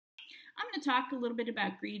I'm going to talk a little bit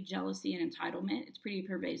about greed, jealousy, and entitlement. It's pretty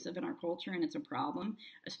pervasive in our culture, and it's a problem,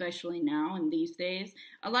 especially now and these days.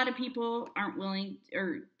 A lot of people aren't willing,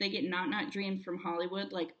 or they get not dreams from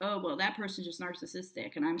Hollywood, like, oh, well, that person's just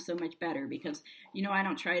narcissistic, and I'm so much better because, I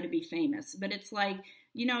don't try to be famous. But it's like,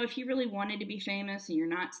 if you really wanted to be famous and you're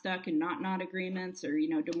not stuck in not agreements or,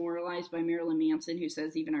 demoralized by Marilyn Manson, who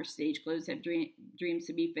says even our stage clothes have dreams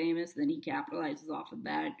to be famous, then he capitalizes off of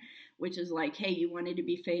that, which is like, hey, you wanted to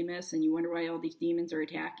be famous and you wonder why all these demons are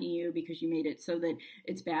attacking you because you made it so that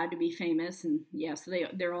it's bad to be famous. And yeah, so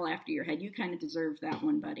they're all after your head. You kind of deserve that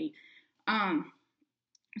one, buddy.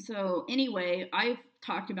 So anyway, I've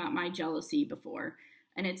talked about my jealousy before,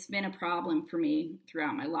 and it's been a problem for me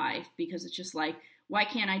throughout my life because it's just like, why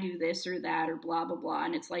can't I do this or that or blah, blah, blah.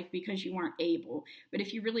 And it's like, because you weren't able. But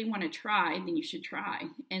if you really want to try, then you should try.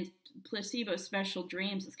 And placebo special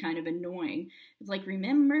dreams is kind of annoying. It's like,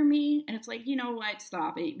 remember me? And it's like, you know what?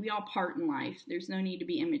 Stop it. We all part in life. There's no need to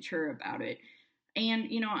be immature about it. And,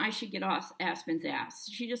 I should get off Aspen's ass.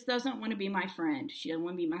 She just doesn't want to be my friend. She doesn't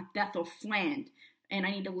want to be my Bethel friend. And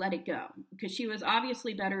I need to let it go. Because she was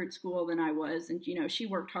obviously better at school than I was. And, she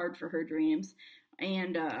worked hard for her dreams.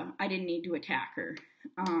 And I didn't need to attack her.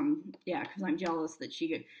 Yeah, because I'm jealous that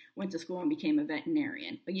she went to school and became a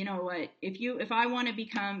veterinarian. But you know what? If I want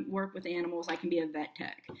to work with animals, I can be a vet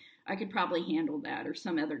tech. I could probably handle that or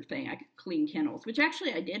some other thing. I could clean kennels, which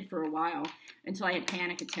actually I did for a while until I had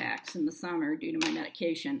panic attacks in the summer due to my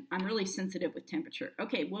medication. I'm really sensitive with temperature.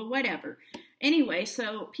 Okay, well, whatever. Anyway,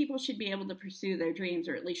 so people should be able to pursue their dreams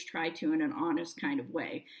or at least try to in an honest kind of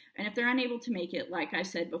way. And if they're unable to make it, like I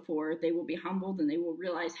said before, they will be humbled and they will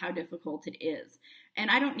realize how difficult it is.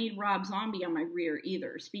 And I don't need Rob Zombie on my rear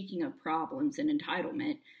either. Speaking of problems and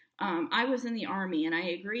entitlement, I was in the Army, and I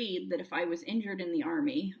agreed that if I was injured in the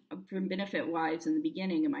Army, from benefit-wise in the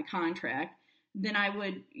beginning of my contract, then I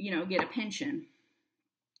would, get a pension.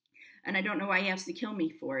 And I don't know why he has to kill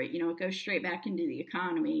me for it. It goes straight back into the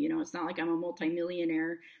economy. It's not like I'm a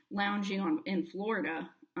multimillionaire lounging in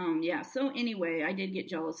Florida. Yeah, so anyway, I did get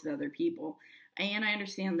jealous of other people. And I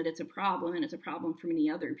understand that it's a problem, and it's a problem for many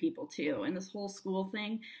other people too. And this whole school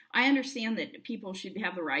thing, I understand that people should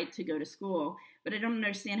have the right to go to school, but I don't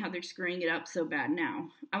understand how they're screwing it up so bad now.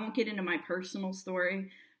 I won't get into my personal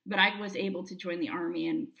story, but I was able to join the Army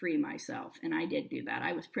and free myself, and I did do that.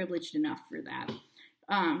 I was privileged enough for that.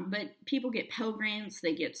 But people get Pell Grants,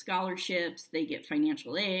 they get scholarships, they get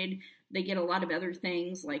financial aid, they get a lot of other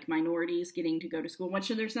things like minorities getting to go to school, which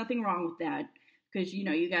there's nothing wrong with that. Because,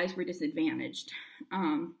 you guys were disadvantaged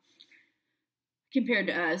compared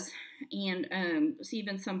to us. And so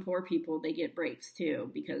even some poor people, they get breaks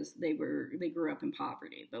too because they grew up in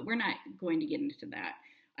poverty. But we're not going to get into that.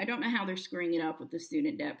 I don't know how they're screwing it up with the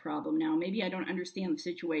student debt problem now. Maybe I don't understand the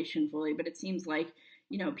situation fully, but it seems like,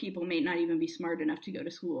 people may not even be smart enough to go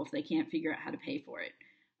to school if they can't figure out how to pay for it.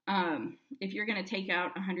 If you're going to take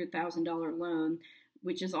out a $100,000 loan,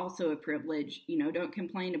 which is also a privilege, don't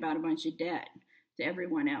complain about a bunch of debt to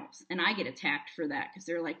everyone else. And I get attacked for that because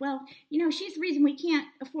they're like, well, she's the reason we can't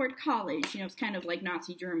afford college. It's kind of like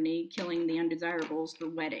Nazi Germany killing the undesirables for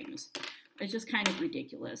weddings. It's just kind of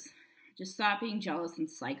ridiculous. Just stop being jealous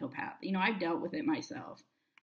and psychopath. I've dealt with it myself.